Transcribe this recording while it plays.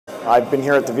I've been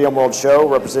here at the VMworld show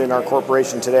representing our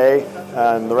corporation today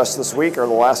and the rest of this week, or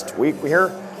the last week we're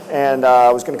here. And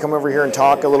I was going to come over here and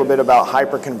talk a little bit about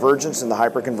hyperconvergence and the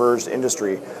hyperconverged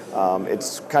industry.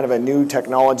 It's kind of a new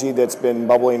technology that's been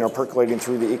bubbling or percolating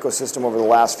through the ecosystem over the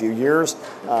last few years.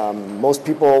 Most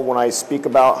people, when I speak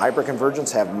about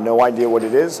hyperconvergence, have no idea what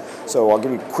it is. So I'll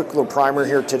give you a quick little primer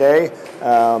here today.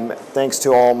 Thanks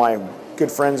to all my good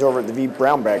friends over at the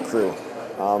VMware crew.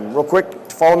 Real quick,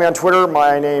 follow me on Twitter.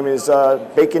 My name is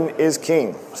Bacon is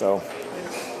King. So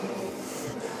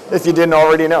if you didn't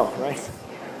already know, right?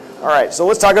 All right, so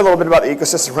let's talk a little bit about the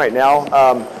ecosystem right now.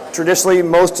 Traditionally,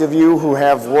 most of you who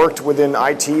have worked within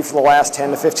IT for the last 10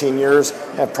 to 15 years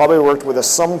have probably worked with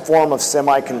some form of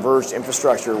semi-converged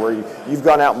infrastructure where you've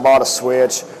gone out and bought a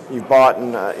switch, you've bought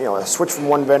a switch from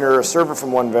one vendor, a server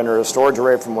from one vendor, a storage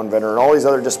array from one vendor, and all these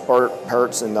other disparate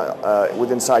parts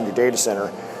within inside your data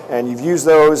center. And you've used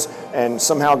those and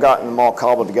somehow gotten them all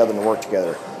cobbled together and work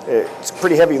together. It's a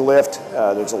pretty heavy lift.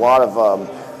 There's a lot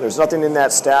of there's nothing in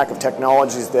that stack of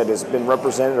technologies that has been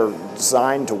represented or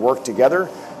designed to work together,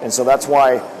 and so that's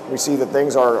why we see that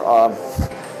things are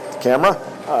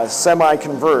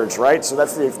semi-converged, right? So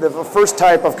that's the first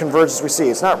type of convergence we see.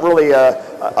 It's not really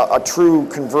a true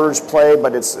converged play,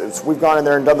 but we've gone in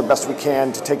there and done the best we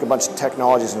can to take a bunch of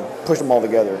technologies and push them all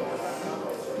together.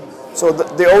 So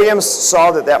the OEMs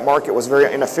saw that market was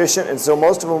very inefficient, and so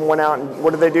most of them went out and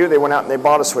what did they do? They went out and they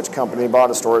bought a switch company, they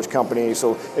bought a storage company.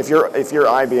 So if you're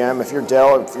IBM, if you're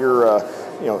Dell, if you're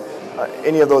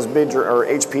any of those major, or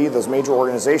HP, those major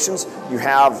organizations, you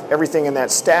have everything in that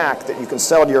stack that you can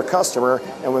sell to your customer,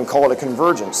 and we call it a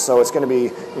convergence. So it's going to be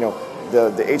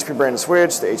the HP branded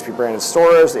switch, the HP branded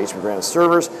storage, the HP branded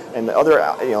servers, and the other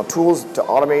tools to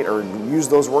automate or use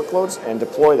those workloads and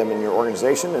deploy them in your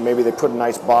organization. And maybe they put a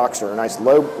nice box or a nice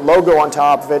logo on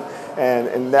top of it, and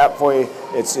in that way,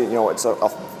 it's a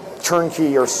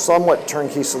turnkey or somewhat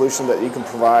turnkey solution that you can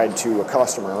provide to a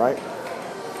customer, right?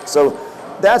 So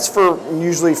that's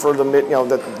usually for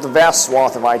the vast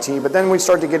swath of IT, but then we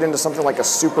start to get into something like a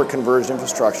super converged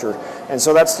infrastructure, and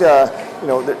so that's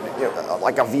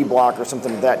like a vBlock or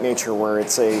something of that nature, where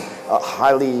it's a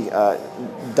highly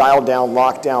dialed down,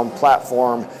 locked down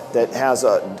platform that has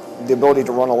the ability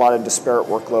to run a lot of disparate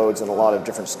workloads and a lot of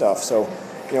different stuff. So,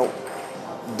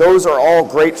 those are all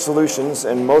great solutions,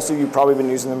 and most of you probably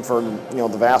been using them for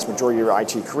the vast majority of your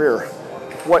IT career.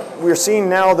 What we're seeing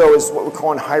now, though, is what we're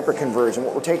calling hyperconvergence.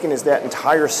 What we're taking is that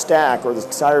entire stack, or the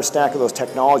entire stack of those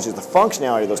technologies, the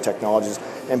functionality of those technologies,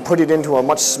 and put it into a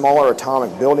much smaller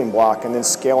atomic building block, and then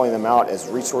scaling them out as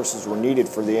resources were needed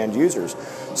for the end users.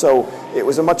 So it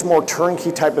was a much more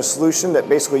turnkey type of solution that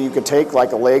basically you could take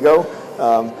like a Lego.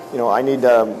 I need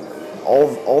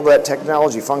all that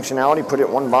technology functionality, put it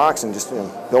in one box, and just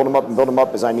build them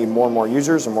up as I need more and more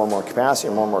users and more capacity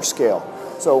and more scale.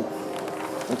 So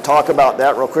talk about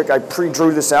that real quick. I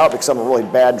pre-drew this out because I'm a really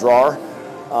bad drawer.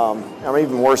 I'm an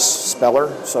even worse speller.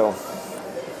 So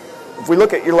if we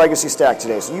look at your legacy stack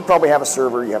today, so you probably have a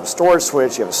server, you have a storage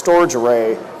switch, you have a storage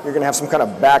array, you're going to have some kind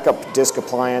of backup disk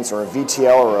appliance or a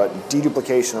VTL or a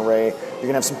deduplication array. You're going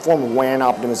to have some form of WAN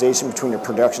optimization between your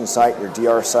production site and your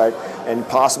DR site, and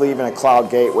possibly even a cloud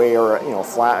gateway or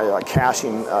a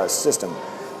caching system.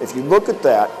 If you look at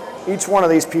that, each one of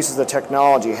these pieces of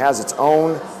technology has its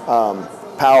own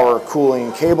power,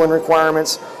 cooling, cabling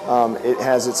requirements. It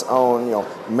has its own,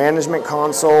 management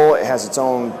console. It has its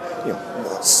own,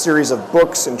 series of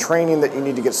books and training that you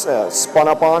need to get spun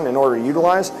up on in order to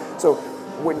utilize. So,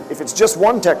 if it's just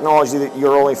one technology that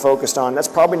you're only focused on, that's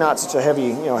probably not such a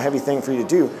heavy thing for you to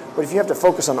do. But if you have to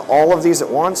focus on all of these at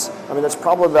once, that's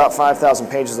probably about 5,000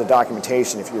 pages of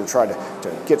documentation if you were trying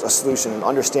to get a solution and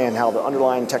understand how the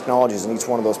underlying technologies in each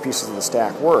one of those pieces of the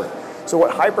stack work. So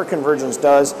what hyperconvergence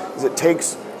does is it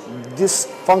takes this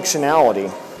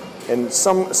functionality, and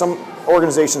some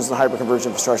organizations in the hyperconverged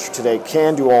infrastructure today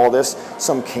can do all this,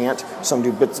 some can't, some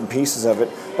do bits and pieces of it,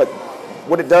 but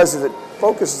what it does is it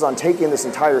focuses on taking this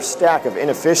entire stack of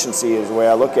inefficiency, is the way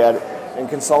I look at it, and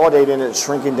consolidating it,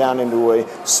 shrinking down into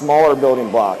a smaller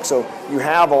building block. So you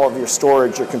have all of your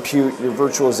storage, your compute, your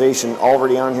virtualization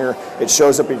already on here. It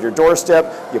shows up at your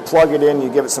doorstep, you plug it in, you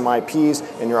give it some IPs,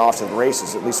 and you're off to the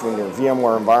races, at least when you're in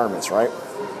VMware environments, right?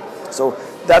 So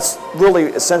that's really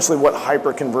essentially what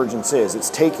hyperconvergence is. It's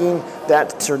taking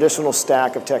that traditional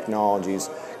stack of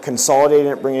technologies, consolidating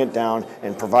it, bringing it down,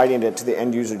 and providing it to the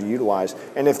end user to utilize.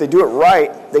 And if they do it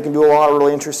right, they can do a lot of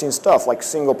really interesting stuff, like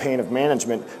single pane of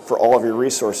management for all of your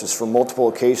resources for multiple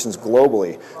locations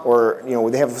globally. Or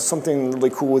they have something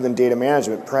really cool within data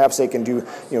management. Perhaps they can do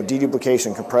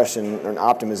deduplication, compression, and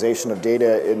optimization of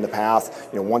data in the path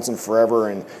once and forever,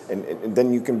 and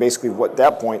then you can basically, at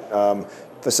that point,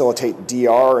 facilitate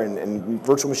DR and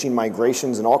virtual machine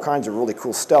migrations and all kinds of really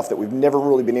cool stuff that we've never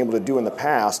really been able to do in the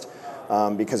past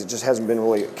because it just hasn't been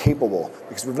really capable.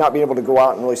 Because we've not been able to go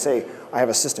out and really say, I have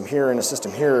a system here and a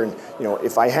system here, and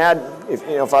if I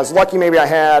was lucky, maybe I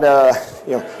had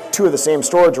two of the same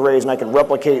storage arrays and I could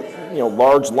replicate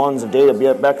large LUNs of data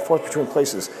back and forth between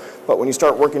places. But when you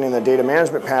start working in the data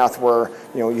management path where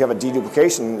you have a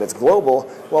deduplication that's global,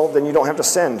 well, then you don't have to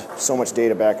send so much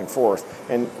data back and forth.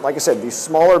 And like I said, these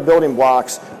smaller building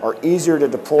blocks are easier to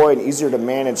deploy and easier to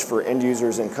manage for end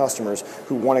users and customers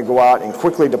who want to go out and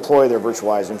quickly deploy their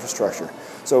virtualized infrastructure.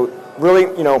 So really,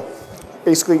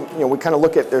 basically, we kind of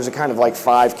look at, there's a kind of like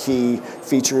 5 key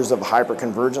features of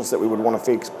hyperconvergence that we would want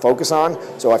to focus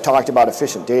on. So I've talked about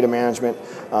efficient data management,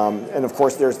 and of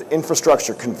course there's the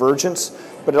infrastructure convergence,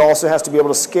 but it also has to be able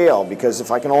to scale, because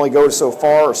if I can only go so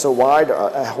far or so wide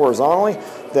horizontally,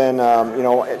 then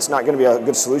it's not going to be a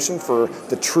good solution for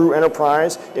the true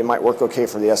enterprise. It might work okay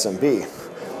for the SMB.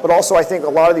 But also, I think a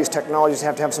lot of these technologies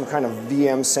have to have some kind of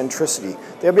VM centricity.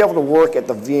 They'll be able to work at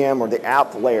the VM or the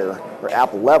app layer or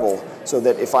app level, so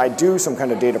that if I do some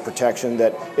kind of data protection,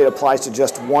 that it applies to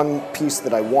just one piece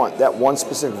that I want, that one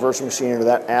specific virtual machine or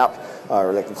that app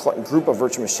or that group of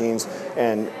virtual machines,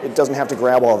 and it doesn't have to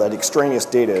grab all that extraneous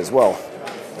data as well.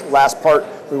 Last part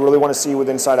we really want to see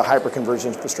inside a hyperconverged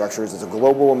infrastructure is a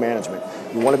global management.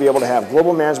 You want to be able to have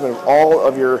global management of all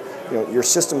of your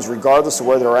systems regardless of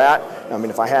where they're at. I mean,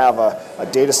 if I have a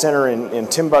data center in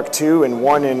Timbuktu and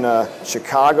one in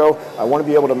Chicago, I want to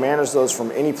be able to manage those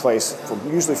from any place,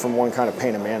 usually from one kind of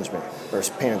pane of management or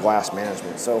pane of glass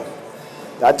management. So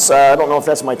that's, I don't know if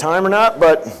that's my time or not,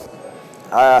 but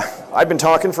I've been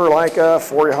talking for like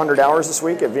 400 hours this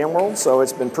week at VMworld, so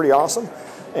it's been pretty awesome.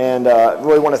 And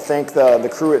really want to thank the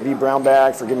crew at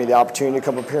vBrownBag for giving me the opportunity to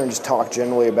come up here and just talk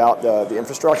generally about the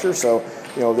infrastructure. So,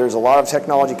 there's a lot of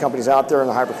technology companies out there in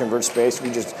the hyperconverged space. If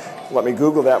you just let me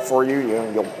Google that for you,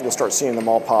 you'll start seeing them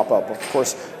all pop up. Of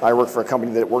course, I work for a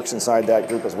company that works inside that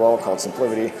group as well called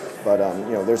Simplivity. But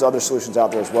there's other solutions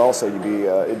out there as well. So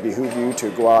it'd behoove you to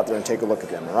go out there and take a look at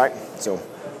them. All right. So,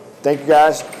 thank you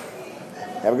guys.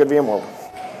 Have a good VMworld.